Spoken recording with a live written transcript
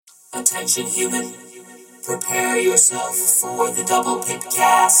Attention human, prepare yourself for the Double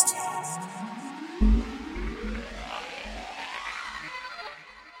Pipcast.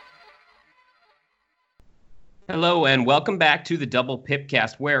 Hello and welcome back to the Double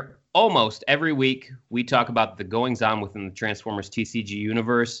Pipcast, where almost every week we talk about the goings-on within the Transformers TCG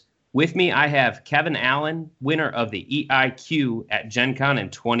universe. With me, I have Kevin Allen, winner of the EIQ at Gen Con in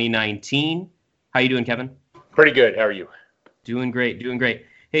 2019. How you doing, Kevin? Pretty good. How are you? Doing great.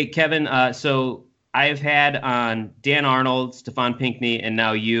 Hey, Kevin, so I've had on Dan Arnold, Stefan Pinkney, and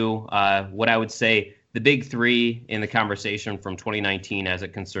now you, what I would say the big three in the conversation from 2019 as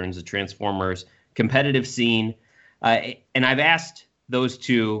it concerns the Transformers competitive scene. And I've asked those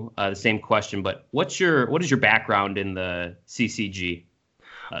two the same question, but what is your background in the CCG?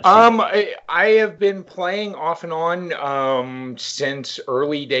 I have been playing off and on since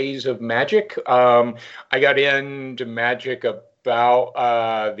early days of Magic. I got into Magic about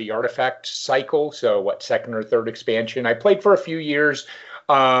the Artifact cycle, so second or third expansion. I played for a few years,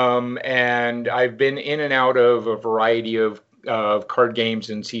 and I've been in and out of a variety of card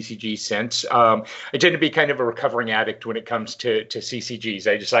games and CCG since. I tend to be kind of a recovering addict when it comes to CCGs.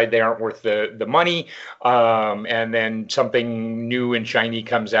 I decide they aren't worth the money, and then something new and shiny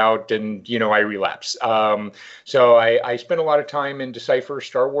comes out, and I relapse. So I spent a lot of time in Decipher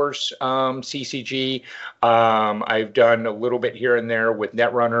Star Wars CCG. I've done a little bit here and there with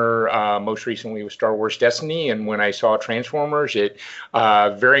Netrunner, most recently with Star Wars Destiny, and when I saw Transformers, it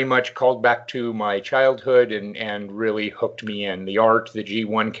very much called back to my childhood and really hooked me in. The art, the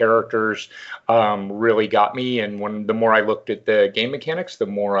G1 characters really got me, and the more I looked at the game mechanics, the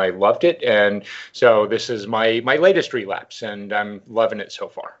more I loved it. And so this is my latest relapse, and I'm loving it so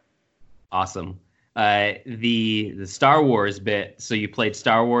far. Awesome. The Star Wars bit. So you played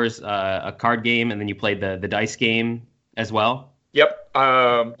Star Wars, a card game, and then you played the dice game as well. Yep.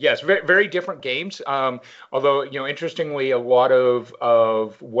 Yes, very, very different games. Although, interestingly, a lot of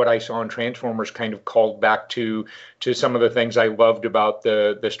what I saw in Transformers kind of called back to some of the things I loved about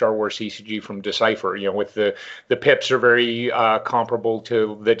the Star Wars CCG from Decipher. With the pips are very comparable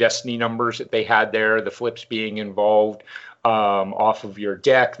to the Destiny numbers that they had there, the flips being involved off of your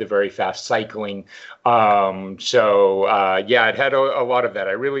deck, the very fast cycling. Yeah, it had a lot of that.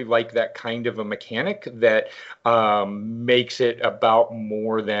 I really like that kind of a mechanic that makes it about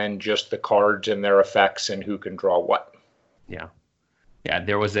more than just the cards and their effects and who can draw what. Yeah.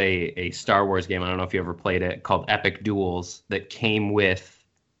 There was a Star Wars game, I don't know if you ever played it, called Epic Duels that came with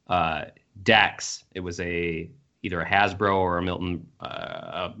decks. It was either a Hasbro or a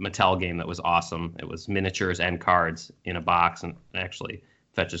Mattel game that was awesome. It was miniatures and cards in a box, and actually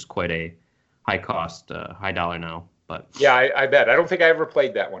fetches quite a high cost, high dollar now. But yeah, I bet. I don't think I ever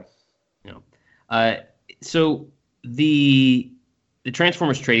played that one. So the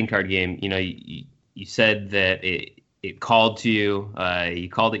Transformers trading card game, you said that it called to you. You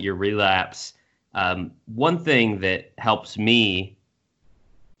called it your relapse. One thing that helps me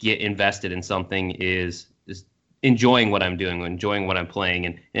get invested in something is enjoying what I'm doing, enjoying what I'm playing.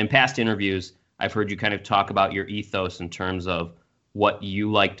 And in past interviews, I've heard you kind of talk about your ethos in terms of what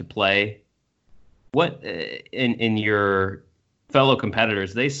you like to play. What in your fellow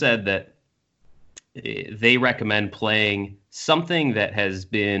competitors, they said that they recommend playing something that has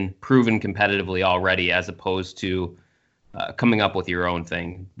been proven competitively already as opposed to coming up with your own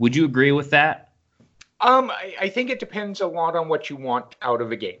thing. Would you agree with that? I think it depends a lot on what you want out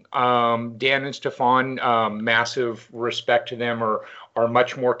of a game. Dan and Stefan, massive respect to them, are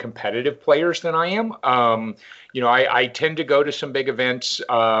much more competitive players than I am. I tend to go to some big events,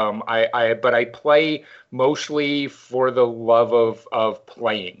 but I play mostly for the love of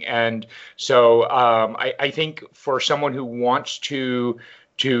playing. And so I think for someone who wants to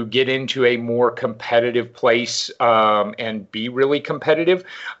get into a more competitive place and be really competitive,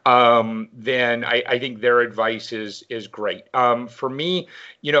 then I think their advice is great. For me,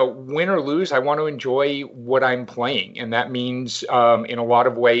 win or lose, I want to enjoy what I'm playing. And that means in a lot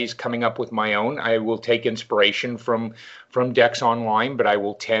of ways coming up with my own. I will take inspiration from decks online, but I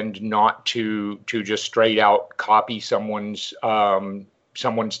will tend not to just straight out copy someone's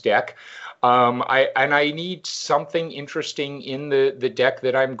deck. I need something interesting in the deck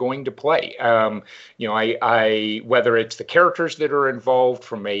that I'm going to play. I whether it's the characters that are involved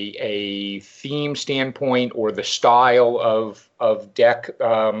from a theme standpoint or the style of deck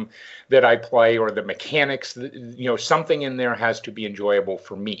that I play or the mechanics, something in there has to be enjoyable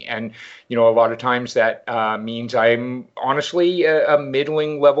for me. And, a lot of times that means I'm honestly a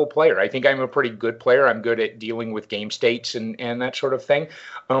middling level player. I think I'm a pretty good player. I'm good at dealing with game states and that sort of thing.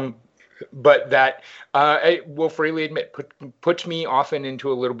 but that I will freely admit puts me often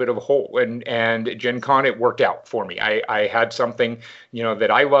into a little bit of a hole. And Gen Con, it worked out for me. I had something,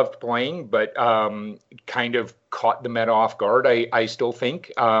 that I loved playing, but kind of caught the meta off guard, I still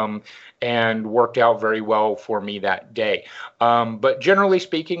think, and worked out very well for me that day. But generally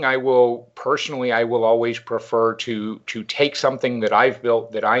speaking, I will always prefer to take something that I've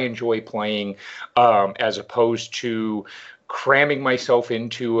built that I enjoy playing, as opposed to cramming myself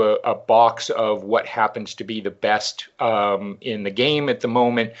into a box of what happens to be the best in the game at the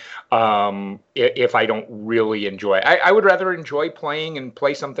moment, if I don't really enjoy it. I would rather enjoy playing and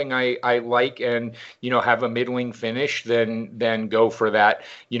play something I like and, have a middling finish than go for that,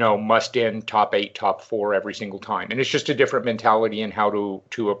 must in top 8, top 4 every single time. And it's just a different mentality in how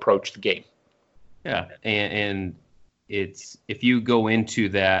to approach the game. Yeah, and it's, if you go into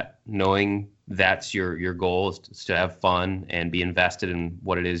that knowing that's your goal is to have fun and be invested in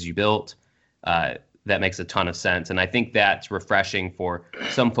what it is you built, that makes a ton of sense. And I think that's refreshing for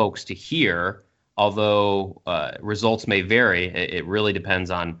some folks to hear, although results may vary. It really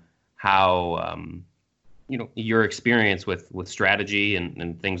depends on how, your experience with strategy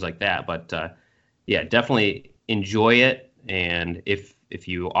and things like that. But yeah, definitely enjoy it. And if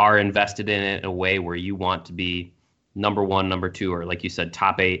you are invested in it in a way where you want to be number 1, number 2, or like you said,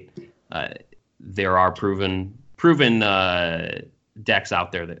 top 8, there are proven decks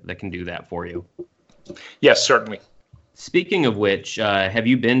out there that can do that for you. Yes, certainly. Speaking of which, have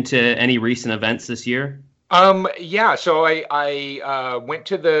you been to any recent events this year? Yeah, so I went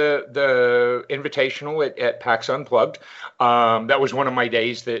to the Invitational at PAX Unplugged. That was one of my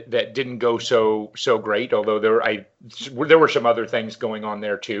days that didn't go so great, although there were some other things going on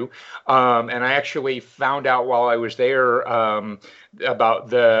there too. And I actually found out while I was there about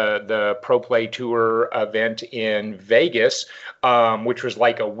the Pro Play Tour event in Vegas, which was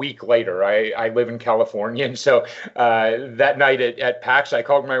like a week later. I live in California, and so that night at PAX, I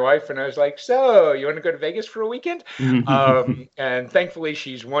called my wife and I was like, "So, you want to go to Vegas for a weekend?" And thankfully,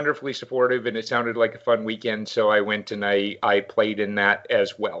 she's wonderfully supportive, and it sounded like a fun weekend. So I went and I played in that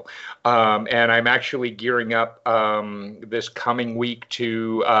as well. And I'm actually gearing up this coming week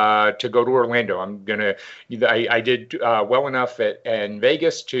to go to Orlando. I did well enough in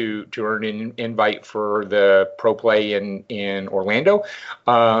Vegas to earn an invite for the Pro Play in Orlando.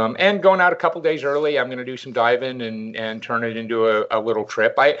 And going out a couple days early, I'm going to do some diving and turn it into a little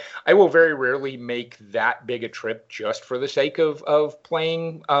trip. I will very rarely make that big a trip just for the sake of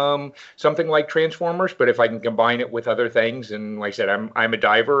playing something like Transformers, but if I can combine it with other things, and like I said, I'm a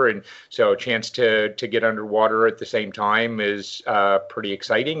diver, and so a chance to get underwater at the same time is pretty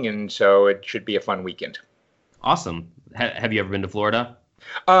exciting, and so it should be a fun weekend. Awesome. Have you ever been to Florida?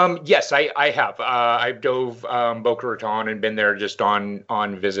 Yes, I have. I've dove Boca Raton and been there just on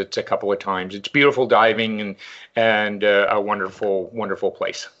visits a couple of times. It's beautiful diving and a wonderful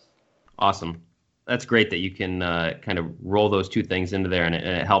place. Awesome. That's great that you can kind of roll those two things into there, and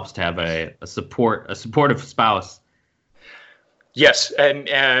it helps to have a supportive spouse. Yes,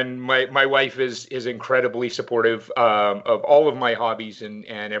 and my wife is incredibly supportive of all of my hobbies and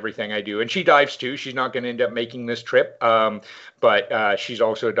everything I do, and she dives too. She's not going to end up making this trip, but she's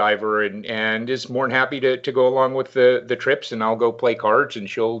also a diver and is more than happy to go along with the trips, and I'll go play cards, and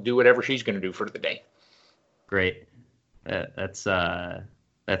she'll do whatever she's going to do for the day. Great, that's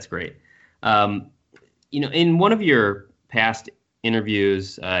great. In one of your past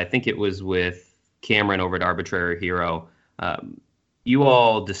interviews, I think it was with Cameron over at Arbitrary Hero, you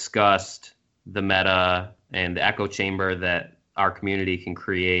all discussed the meta and the echo chamber that our community can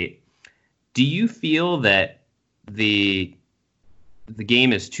create. Do you feel that the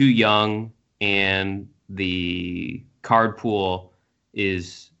game is too young and the card pool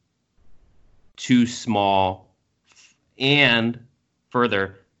is too small, and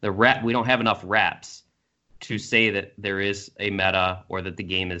further, we don't have enough reps to say that there is a meta or that the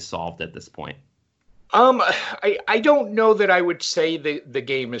game is solved at this point? I don't know that I would say the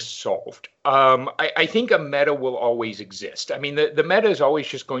game is solved. I think a meta will always exist. I mean, the meta is always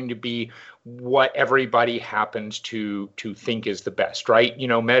just going to be what everybody happens to think is the best, right?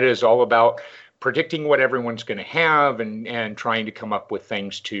 Meta is all about predicting what everyone's going to have and trying to come up with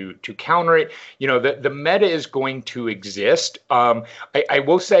things to counter it. The meta is going to exist. I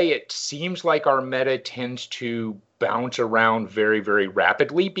will say it seems like our meta tends to bounce around very, very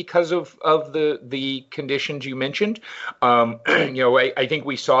rapidly because of the conditions you mentioned. I think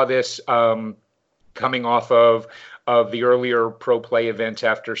we saw this coming off of the earlier pro play events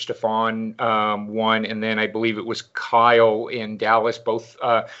after Stefan won, and then I believe it was Kyle in Dallas, both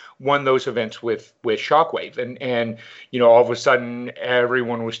won those events with Shockwave, and all of a sudden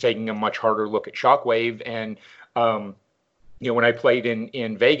everyone was taking a much harder look at Shockwave, and when I played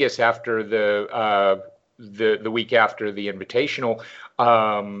in Vegas after the week after the Invitational,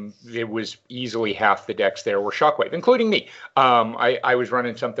 it was easily half the decks there were Shockwave, including me. I was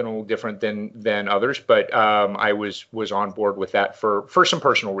running something a little different than others, but I was on board with that for some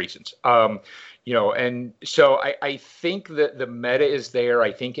personal reasons. And so I think that the meta is there.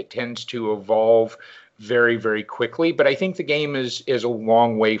 I think it tends to evolve very, very quickly, but I think the game is a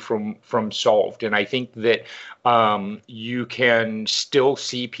long way from solved, and I think that you can still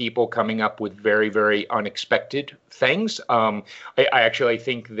see people coming up with very, very unexpected things. I actually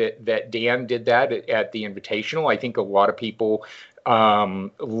think that Dan did that at the Invitational. I think a lot of people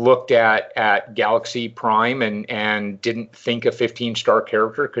looked at Galaxy Prime and didn't think a 15-star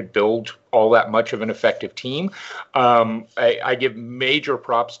character could build all that much of an effective team. I give major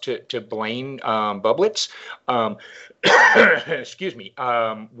props to Blaine Bublitz. Excuse me.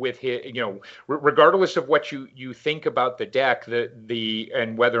 With his, regardless of what you think about the deck,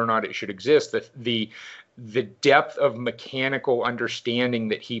 and whether or not it should exist, the depth of mechanical understanding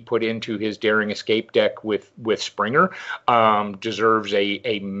that he put into his Daring Escape deck with Springer deserves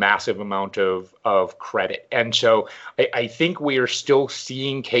a massive amount of credit. And so I think we are still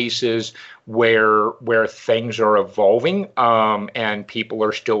seeing cases where things are evolving and people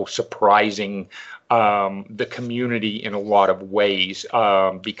are still surprising the community in a lot of ways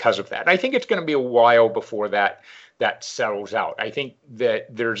because of that. And I think it's going to be a while before that settles out. I think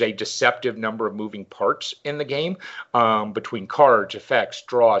that there's a deceptive number of moving parts in the game between cards, effects,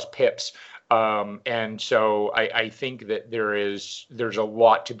 draws, pips. And so I think that there's a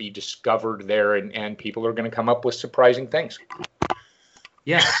lot to be discovered there, and people are going to come up with surprising things.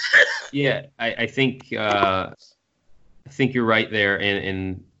 Yeah. Yeah. I think you're right there.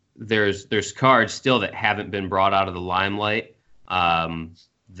 And there's cards still that haven't been brought out of the limelight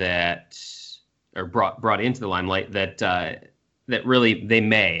or brought into the limelight that really they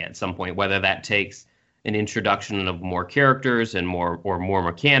may at some point, whether that takes an introduction of more characters and more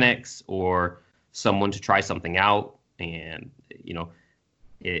mechanics, or someone to try something out, and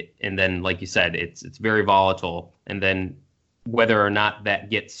and then, like you said, it's very volatile, and then whether or not that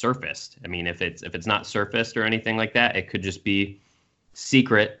gets surfaced. I mean, if it's not surfaced or anything like that, it could just be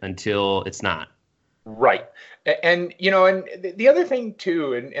secret until it's not. Right. And, and the other thing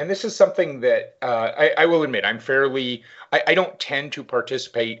too, and this is something that I will admit, I don't tend to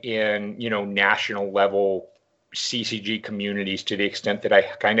participate in, national level CCG communities to the extent that I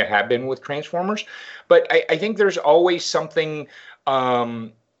kind of have been with Transformers. But I think there's always something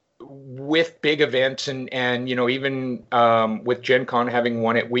with big events and even with Gen Con having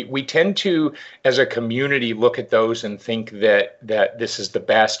won it, we tend to, as a community, look at those and think that this is the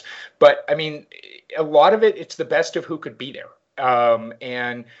best. But I mean, a lot of it's the best of who could be there.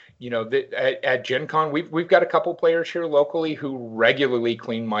 And at Gen Con, we've got a couple players here locally who regularly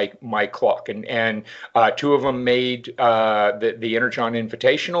clean my clock, and two of them made the Energon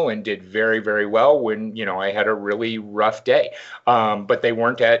Invitational and did very, very well when I had a really rough day. But they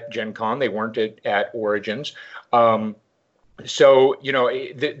weren't at Gen Con, they weren't at Origins. So,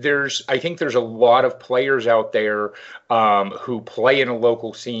 I think there's a lot of players out there who play in a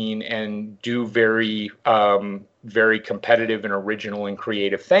local scene and do very, very competitive and original and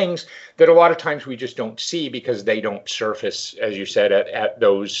creative things that a lot of times we just don't see because they don't surface, as you said, at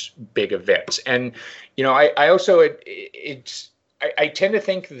those big events. And, I also, I tend to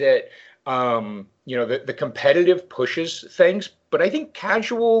think that, the competitive pushes things, but I think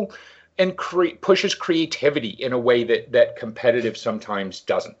casual and pushes creativity in a way that competitive sometimes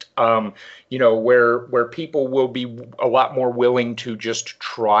doesn't. Where people will be a lot more willing to just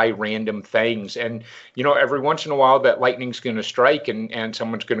try random things, and every once in a while that lightning's going to strike, and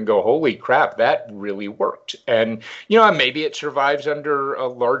someone's going to go, "Holy crap, that really worked!" And maybe it survives under a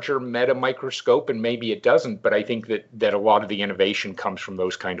larger meta microscope, and maybe it doesn't. But I think that a lot of the innovation comes from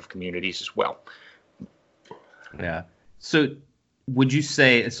those kind of communities as well. Yeah. So, would you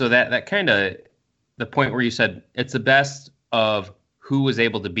say, so that kind of the point where you said it's the best of who was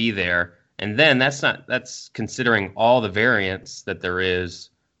able to be there, and then that's considering all the variants that there is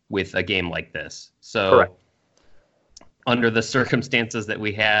with a game like this. So correct. Under the circumstances that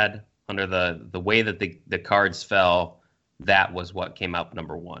we had, under the way that the cards fell, that was what came out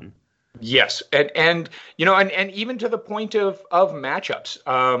number one. Yes, and even to the point of matchups,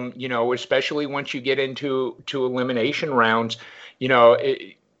 especially once you get into elimination rounds,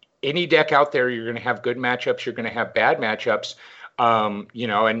 any deck out there, you're going to have good matchups, you're going to have bad matchups.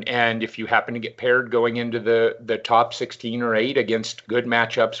 And if you happen to get paired going into the top 16 or 8 against good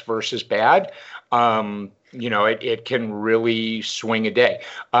matchups versus bad, it can really swing a day.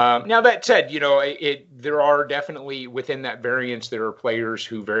 Now that said, there are definitely within that variance, there are players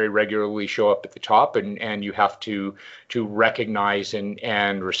who very regularly show up at the top, and you have to recognize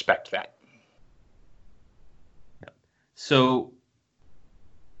and respect that. So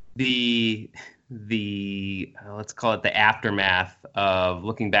the let's call it the aftermath of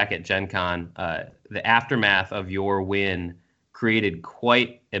looking back at Gen Con, the aftermath of your win created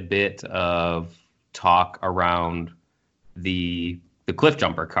quite a bit of talk around the Cliff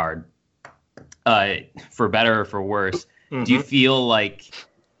Jumper card, for better or for worse. Mm-hmm. Do you feel like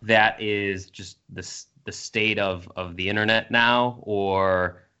that is just the state of the internet now,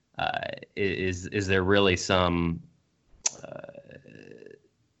 or is there really some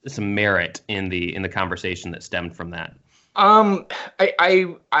merit in the conversation that stemmed from that?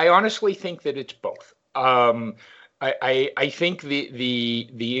 I honestly think that it's both. I think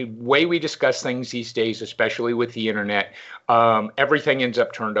the way we discuss things these days, especially with the internet, everything ends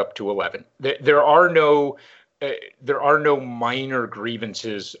up turned up to 11. There are no minor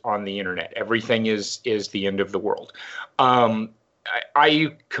grievances on the internet. Everything is the end of the world.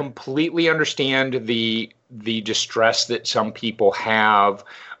 I completely understand the distress that some people have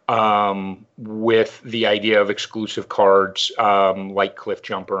with the idea of exclusive cards like Cliff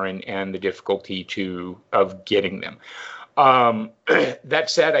Jumper and the difficulty of getting them. That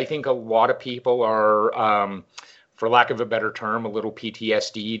said, I think a lot of people are, for lack of a better term, a little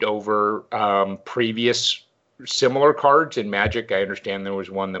PTSD'd over previous similar cards in Magic. I understand there was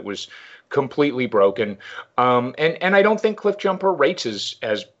one that was completely broken, and I don't think Cliff Jumper rates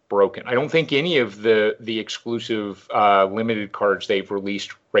as broken. I don't think any of the exclusive limited cards they've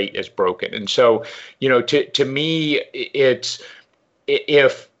released rate as broken. And so, to me, it's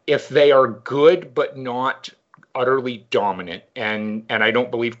if they are good but not utterly dominant, and I don't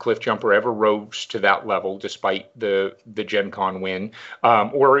believe Cliff Jumper ever rose to that level despite the Gen Con win,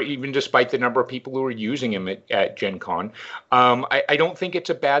 or even despite the number of people who are using him at Gen Con. I don't think it's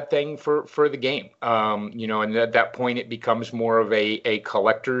a bad thing for the game. And at that point it becomes more of a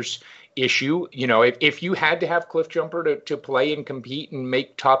collector's issue. If you had to have Cliff Jumper to play and compete and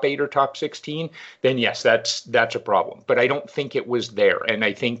make top 8 or top 16, then yes, that's a problem. But I don't think it was there. And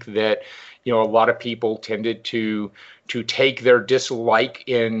I think that a lot of people tended to take their dislike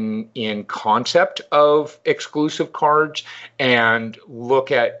in concept of exclusive cards and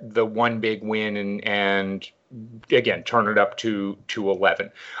look at the one big win and again turn it up to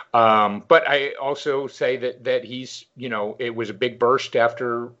 11. But I also say that he's it was a big burst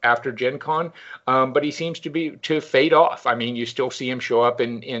after Gen Con, but he seems to fade off. I mean, you still see him show up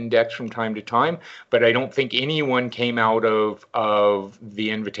in decks from time to time, but I don't think anyone came out of the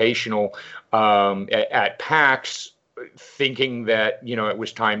Invitational at PAX thinking that it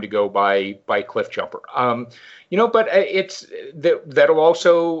was time to go by Cliff Jumper. But it's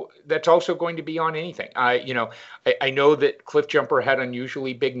that's also going to be on anything. I know that Cliff Jumper had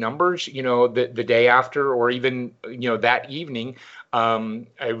unusually big numbers. The day after, or even that evening.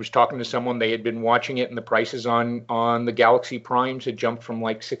 I was talking to someone, they had been watching it, and the prices on the Galaxy Primes had jumped from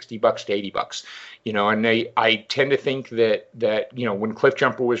like $60 to $80. And I tend to think that when Cliff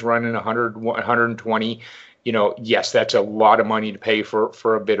Jumper was running 100, 120, yes, that's a lot of money to pay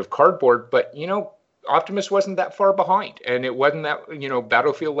for a bit of cardboard, but Optimus wasn't that far behind, and it wasn't that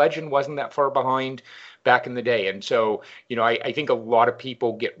Battlefield Legend wasn't that far behind back in the day. And so I think a lot of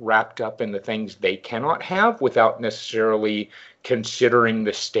people get wrapped up in the things they cannot have without necessarily considering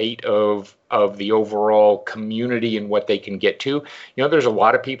the state of the overall community and what they can get to. There's a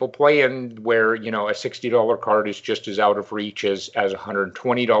lot of people playing where a $60 card is just as out of reach as a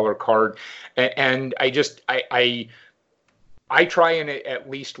 $120 card, and I try and at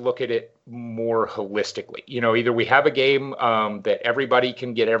least look at it more holistically. Either we have a game that everybody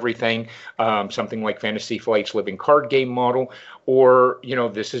can get everything, something like Fantasy Flight's living card game model, or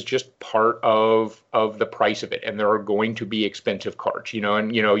this is just part of the price of it, and there are going to be expensive cards.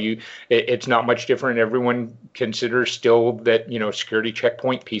 It's not much different. Everyone considers still that Security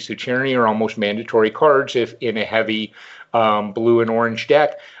Checkpoint, Piece of Tyranny are almost mandatory cards if in a heavy blue and orange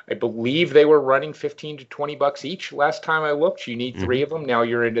deck. I believe they were running $15 to $20 each last time I looked. You need 3 of them. Now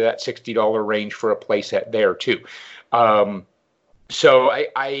you're into that $60 range for a playset there too. So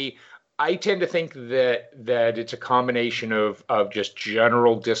I tend to think that it's a combination of just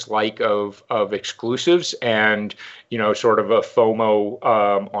general dislike of exclusives and sort of a FOMO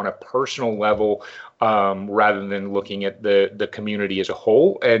on a personal level rather than looking at the community as a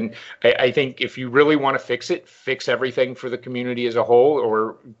whole. And I think if you really want to fix it, fix everything for the community as a whole,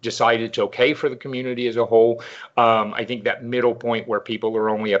 or decide it's okay for the community as a whole. I think that middle point where people are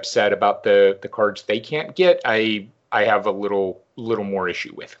only upset about the cards they can't get, I have a little more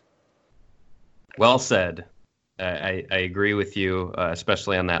issue with. Well said. I agree with you,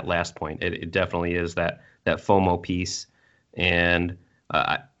 especially on that last point. It definitely is that FOMO piece, and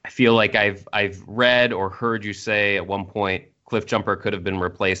I feel like I've read or heard you say at one point Cliffjumper could have been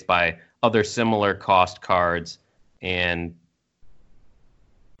replaced by other similar cost cards, and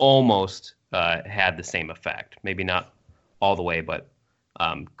almost had the same effect. Maybe not all the way, but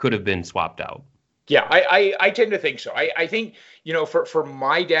could have been swapped out. Yeah, I tend to think so. I think, for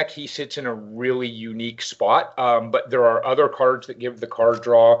my deck, he sits in a really unique spot. But there are other cards that give the card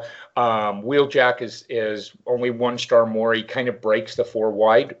draw. Wheeljack is only 1 star more. He kind of breaks the 4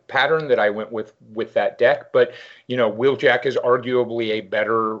 wide pattern that I went with that deck. But, Wheeljack is arguably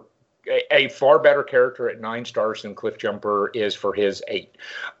a far better character at 9 stars than Cliffjumper is for his 8.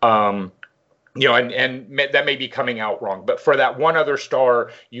 And that may be coming out wrong, but for that 1 other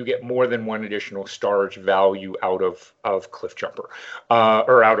star, you get more than 1 additional star's value out of Cliffjumper,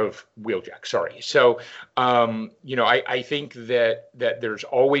 or out of Wheeljack. Sorry. So, I think that there's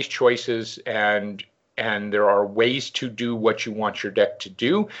always choices, and there are ways to do what you want your deck to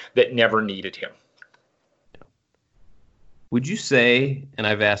do that never needed him. Would you say, and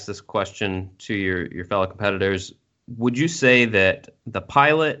I've asked this question to your fellow competitors, would you say that the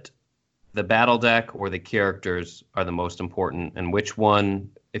pilot, the battle deck, or the characters are the most important? And which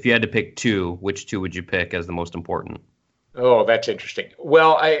one, if you had to pick 2, which 2 would you pick as the most important? Oh, that's interesting.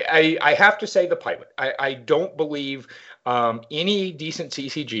 Well, I have to say the pilot. I don't believe any decent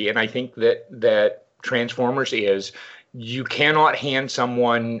CCG, and I think that Transformers is, you cannot hand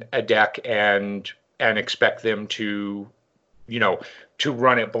someone a deck and expect them to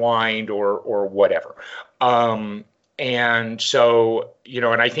run it blind or whatever. And so,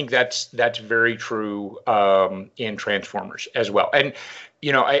 and I think that's very true in Transformers as well. And,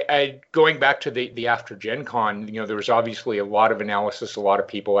 I going back to the after Gen Con, there was obviously a lot of analysis, a lot of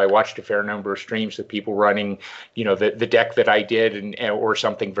people. I watched a fair number of streams of people running, the deck that I did or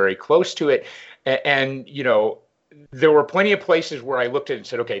something very close to it. And, there were plenty of places where I looked at it and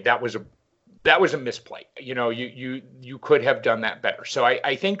said, okay, that was a misplay. You could have done that better. So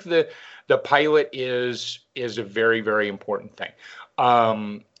I think the pilot is a very, very important thing.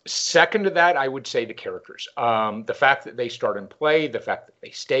 Second to that, I would say the characters. The fact that they start in play, the fact that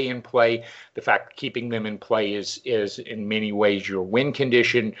they stay in play, the fact that keeping them in play is in many ways your win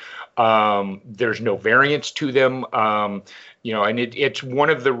condition. There's no variance to them. And it's one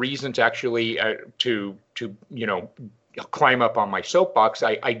of the reasons actually to climb up on my soapbox.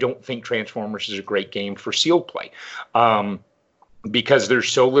 I don't think Transformers is a great game for sealed play. Because there's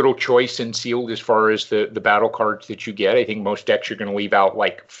so little choice in sealed as far as the battle cards that you get. I think most decks you're going to leave out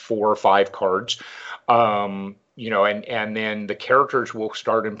like 4 or 5 cards. And then the characters will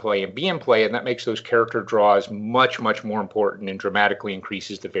start in play and be in play, and that makes those character draws much, much more important and dramatically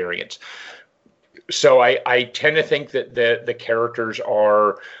increases the variance. So I tend to think that the characters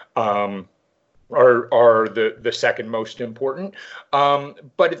are the second most important.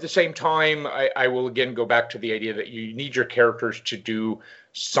 But at the same time, I will again go back to the idea that you need your characters to do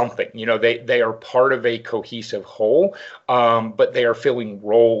something. They are part of a cohesive whole, but they are filling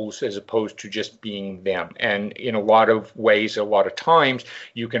roles as opposed to just being them. And in a lot of ways, a lot of times,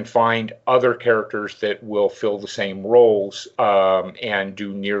 you can find other characters that will fill the same roles and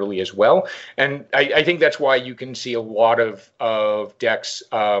do nearly as well. And I think that's why you can see a lot of decks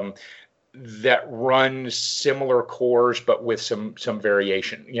that run similar cores, but with some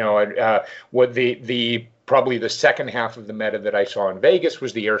variation. What the probably the second half of the meta that I saw in Vegas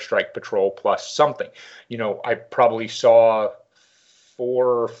was the Airstrike Patrol plus something. I probably saw 4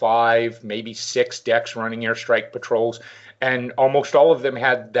 or 5, maybe 6 decks running Airstrike Patrols, and almost all of them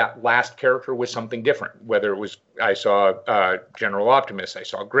had that last character with something different. Whether it was, I saw General Optimus, I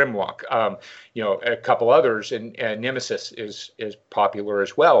saw Grimlock, a couple others, and Nemesis is popular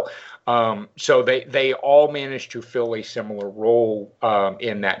as well. So they all managed to fill a similar role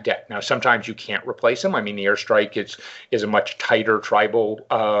in that deck. Now, sometimes you can't replace them. I mean, the Airstrike is a much tighter tribal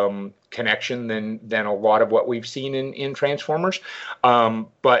connection than a lot of what we've seen in Transformers.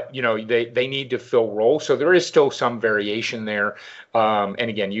 But they need to fill roles, so there is still some variation there. And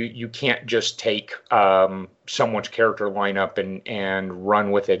again, you can't just take someone's character lineup and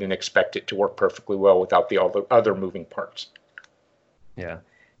run with it and expect it to work perfectly well without all the other moving parts. Yeah.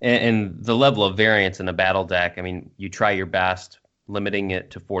 And the level of variance in a battle deck, I mean, you try your best, limiting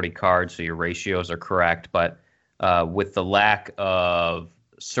it to 40 cards so your ratios are correct. But with the lack of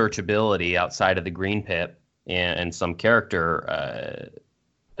searchability outside of the green pip and some character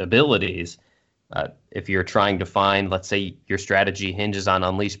abilities, if you're trying to find, let's say your strategy hinges on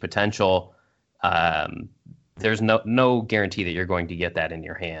unleashed potential, there's no guarantee that you're going to get that in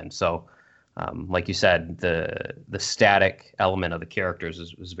your hand. So like you said, the static element of the characters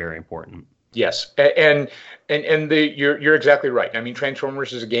is very important. Yes, and you're exactly right. I mean,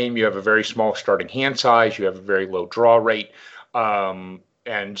 Transformers is a game. You have a very small starting hand size. You have a very low draw rate,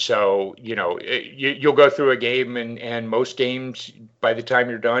 and so you'll go through a game, and most games, by the time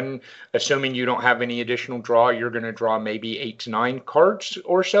you're done, assuming you don't have any additional draw, you're going to draw maybe 8 to 9 cards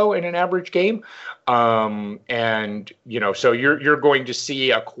or so in an average game, and so you're going to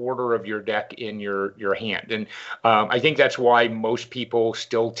see a quarter of your deck in your hand, and I think that's why most people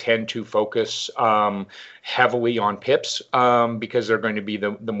still tend to focus heavily on pips, because they're going to be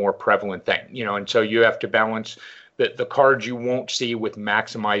the more prevalent thing, and so you have to balance the cards you won't see with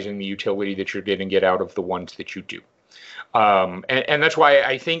maximizing the utility that you're going to get out of the ones that you do. And that's why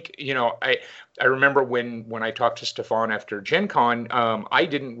I think, I remember when I talked to Stefan after Gen Con, I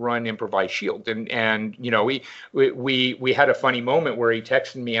didn't run Improvised Shield. And we had a funny moment where he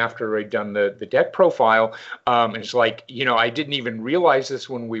texted me after I'd done the deck profile. And it's like, I didn't even realize this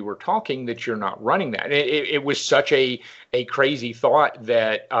when we were talking, that you're not running that. It was such a crazy thought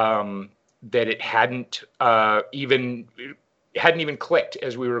that that it hadn't even clicked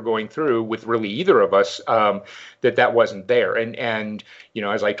as we were going through with really either of us, that wasn't there. And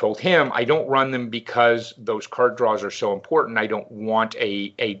as I told him, I don't run them because those card draws are so important. I don't want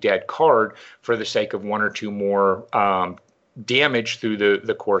a dead card for the sake of 1 or 2 more damage through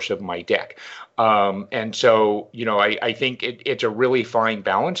the course of my deck. And so, I think it's a really fine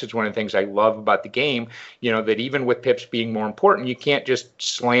balance. It's one of the things I love about the game, that even with pips being more important, you can't just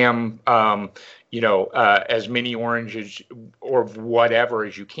slam, as many oranges or whatever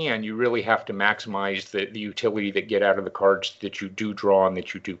as you can. You really have to maximize the utility that get out of the cards that you do draw and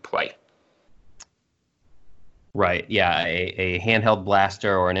that you do play. Right. Yeah. A handheld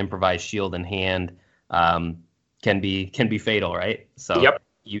blaster or an improvised shield in hand can be fatal, right? So yep.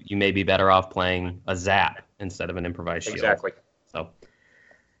 You may be better off playing a zap instead of an improvised shield. Exactly.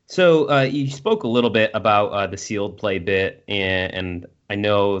 So you spoke a little bit about the sealed play bit, and I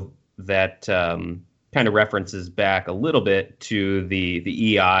know that kind of references back a little bit to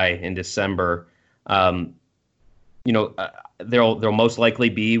the EI in December. There'll most likely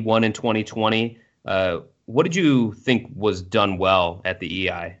be one in 2020. What did you think was done well at the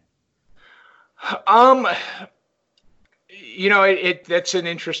EI? That's an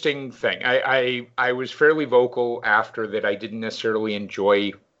interesting thing. I was fairly vocal after that. I didn't necessarily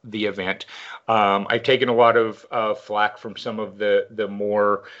enjoy the event. I've taken a lot of flack from some of the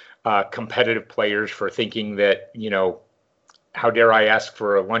more competitive players for thinking that, how dare I ask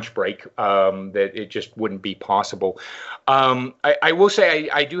for a lunch break, that it just wouldn't be possible. I will say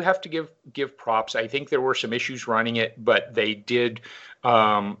I do have to give props. I think there were some issues running it, but they did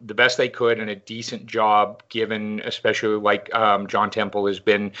the best they could and a decent job, given especially like John Temple has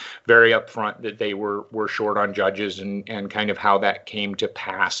been very upfront that they were short on judges and kind of how that came to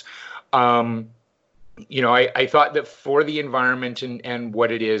pass. I thought that for the environment and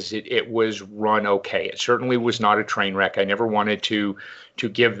what it is, it was run okay. It certainly was not a train wreck. I never wanted to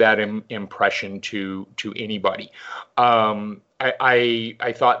give that impression to anybody.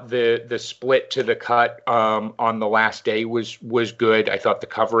 I thought the split to the cut on the last day was good. I thought the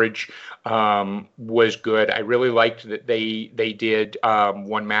coverage was good. I really liked that they did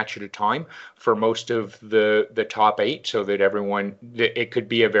one match at a time for most of the top 8, so that it could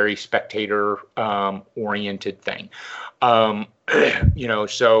be a very spectator oriented thing. So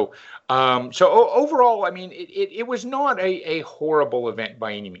overall, I mean, it was not a horrible event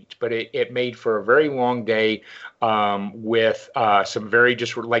by any means, but it made for a very long day with some very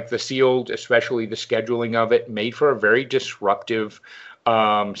like the sealed, especially the scheduling of it, made for a very disruptive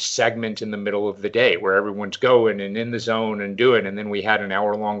segment in the middle of the day where everyone's going and in the zone and doing, and then we had an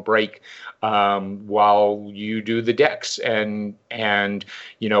hour-long break while you do the decks, and we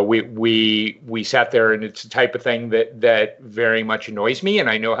sat there, and it's the type of thing that very much annoys me, and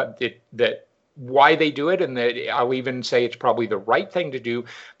I know that why they do it, and that I'll even say it's probably the right thing to do.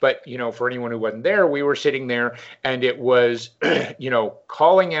 But for anyone who wasn't there, we were sitting there, and it was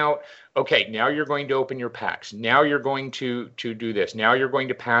calling out, okay, now you're going to open your packs, now you're going to do this, now you're going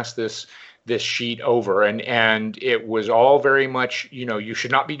to pass this this sheet over, and it was all very much, you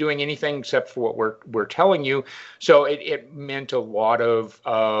should not be doing anything except for what we're telling you. So it meant a lot of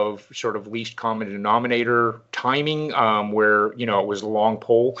sort of least common denominator timing, where it was a long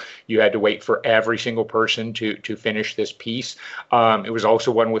poll. You had to wait for every single person to finish this piece. It was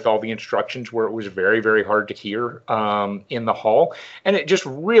also one with all the instructions where it was very, very hard to hear in the hall, and it just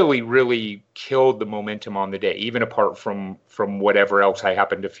really, really killed the momentum on the day, even apart from whatever else I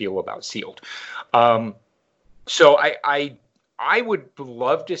happen to feel about Sealed. So I would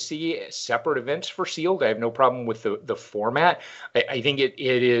love to see separate events for Sealed. I have no problem with the format. I think it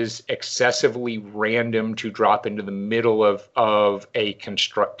is excessively random to drop into the middle of a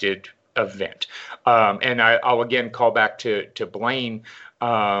constructed event. And I'll again call back to Blaine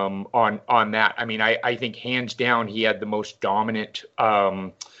on that. I mean, I think hands down he had the most dominant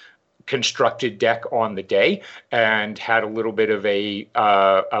constructed deck on the day, and had a little bit of a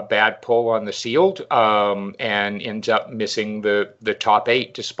bad pull on the Sealed, and ends up missing the top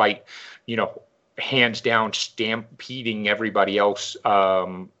 8 despite hands down stampeding everybody else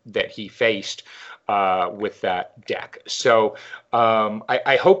that he faced with that deck. So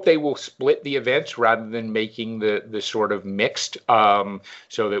I hope they will split the events rather than making the sort of mixed,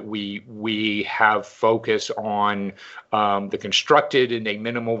 so that we have focus on the constructed in a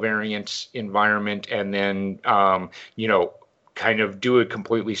minimal variance environment, and then kind of do a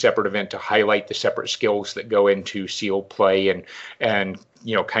completely separate event to highlight the separate skills that go into Sealed play, and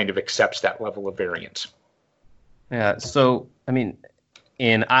kind of accepts that level of variance. Yeah. So I mean,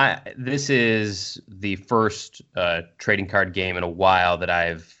 this is the first trading card game in a while that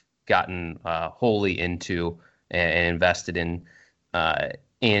I've gotten wholly into and invested in,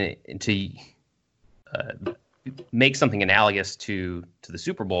 and to make something analogous to the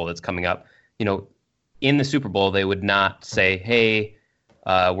Super Bowl that's coming up. In the Super Bowl, they would not say, "Hey,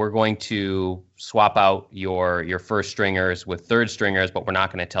 we're going to swap out your first stringers with third stringers, but we're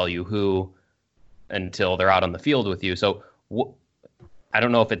not going to tell you who until they're out on the field with you." So I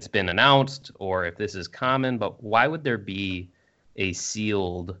don't know if it's been announced or if this is common, but why would there be a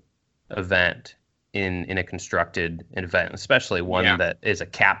Sealed event in a constructed event, especially one that is a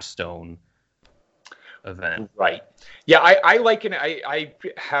capstone event? Right. Yeah, I like it. I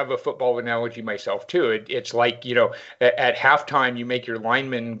have a football analogy myself too. It's like, at halftime you make your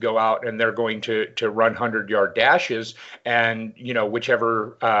linemen go out and they're going to run 100-yard dashes, and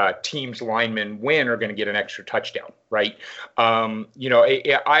whichever team's linemen win are going to get an extra touchdown, right? I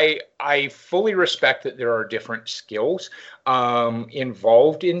fully respect that there are different skills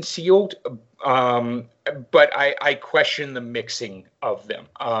involved in Sealed, but I question the mixing of them.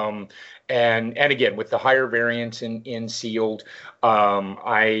 And again, with the higher variance in Sealed,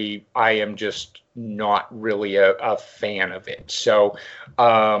 I am just not really a fan of it. So,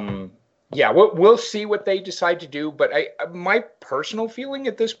 we'll see what they decide to do. But my personal feeling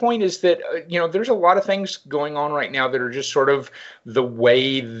at this point is that, there's a lot of things going on right now that are just sort of the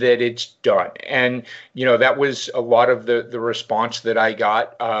way that it's done. And, that was a lot of the response that I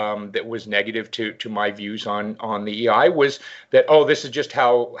got that was negative to my views on the EI, was that, this is just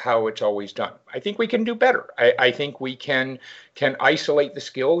how it's always done. I think we can do better. I think we can isolate the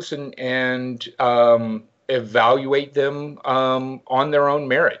skills and evaluate them on their own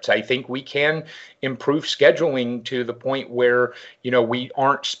merits. I think we can improve scheduling to the point where, we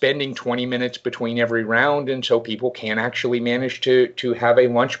aren't spending 20 minutes between every round, and so people can actually manage to have a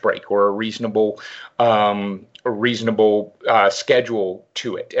lunch break or a reasonable schedule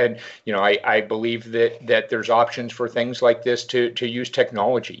to it. And I believe that there's options for things like this to use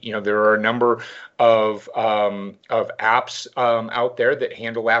technology. There are a number of apps out there that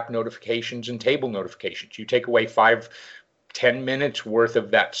handle app notifications and table notifications. You take away 5-10 minutes worth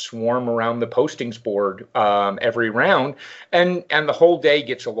of that swarm around the postings board every round, and the whole day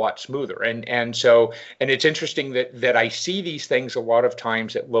gets a lot smoother. And it's interesting that I see these things a lot of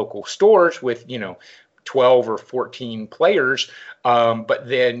times at local stores with 12 or 14 players, but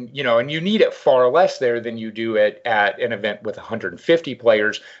then and you need it far less there than you do at an event with 150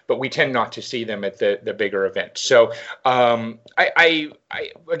 players, but we tend not to see them at the bigger events. So I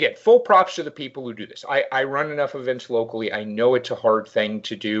again, full props to the people who do this. I run enough events locally. I know it's a hard thing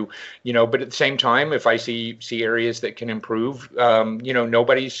to do, but at the same time, if I see areas that can improve,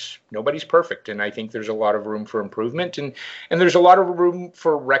 nobody's perfect, and I think there's a lot of room for improvement, and there's a lot of room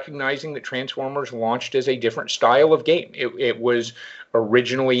for recognizing that Transformers launched as a different style of game. It was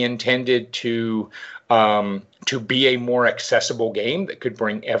originally intended to to be a more accessible game that could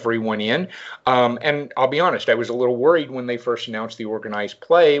bring everyone in. And I'll be honest, I was a little worried when they first announced the organized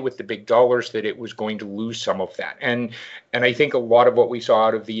play with the big dollars that it was going to lose some of that. And I think a lot of what we saw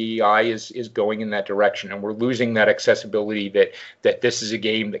out of the EI is going in that direction. And we're losing that accessibility that this is a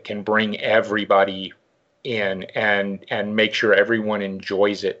game that can bring everybody in and make sure everyone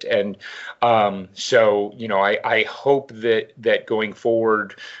enjoys it. And so, I hope that going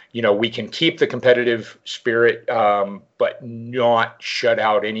forward, we can keep the competitive spirit, but not shut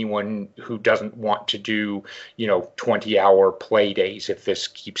out anyone who doesn't want to do, 20-hour play days if this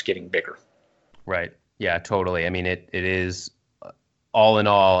keeps getting bigger. Right. Yeah, totally. I mean, it is all in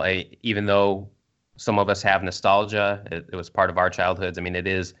all, even though some of us have nostalgia, it was part of our childhoods. I mean,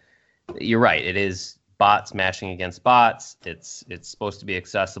 you're right. It is bots mashing against bots. It's supposed to be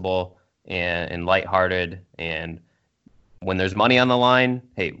accessible and lighthearted. And when there's money on the line,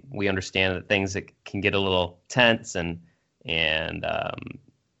 hey, we understand that things that can get a little tense and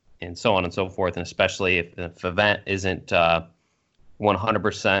so on and so forth. And especially if the event isn't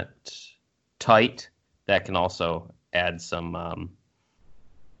 100% tight, that can also add some,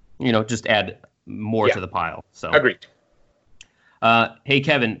 just add more to the pile. So agreed. Hey,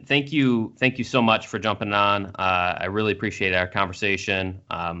 Kevin, thank you so much for jumping on. I really appreciate our conversation,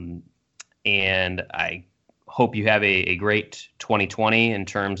 and I hope you have a great 2020 in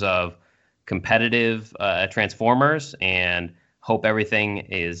terms of competitive Transformers, and hope everything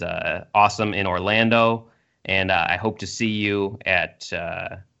is awesome in Orlando. And I hope to see you at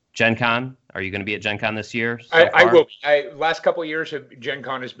Gen Con. Are you going to be at Gen Con this year? I will be. Last couple of years, Gen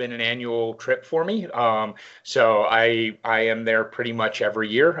Con has been an annual trip for me. So I am there pretty much every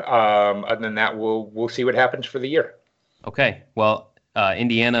year. Other than that, we'll see what happens for the year. Okay. Well,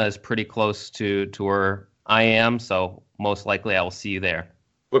 Indiana is pretty close to where I am, so most likely I will see you there.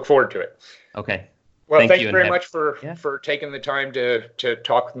 Look forward to it. Okay. Well, thank you very much for taking the time to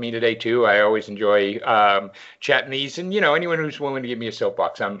talk with me today too. I always enjoy chatting these, and anyone who's willing to give me a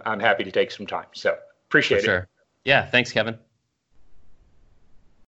soapbox, I'm happy to take some time. So appreciate it. Sure. Yeah. Thanks, Kevin.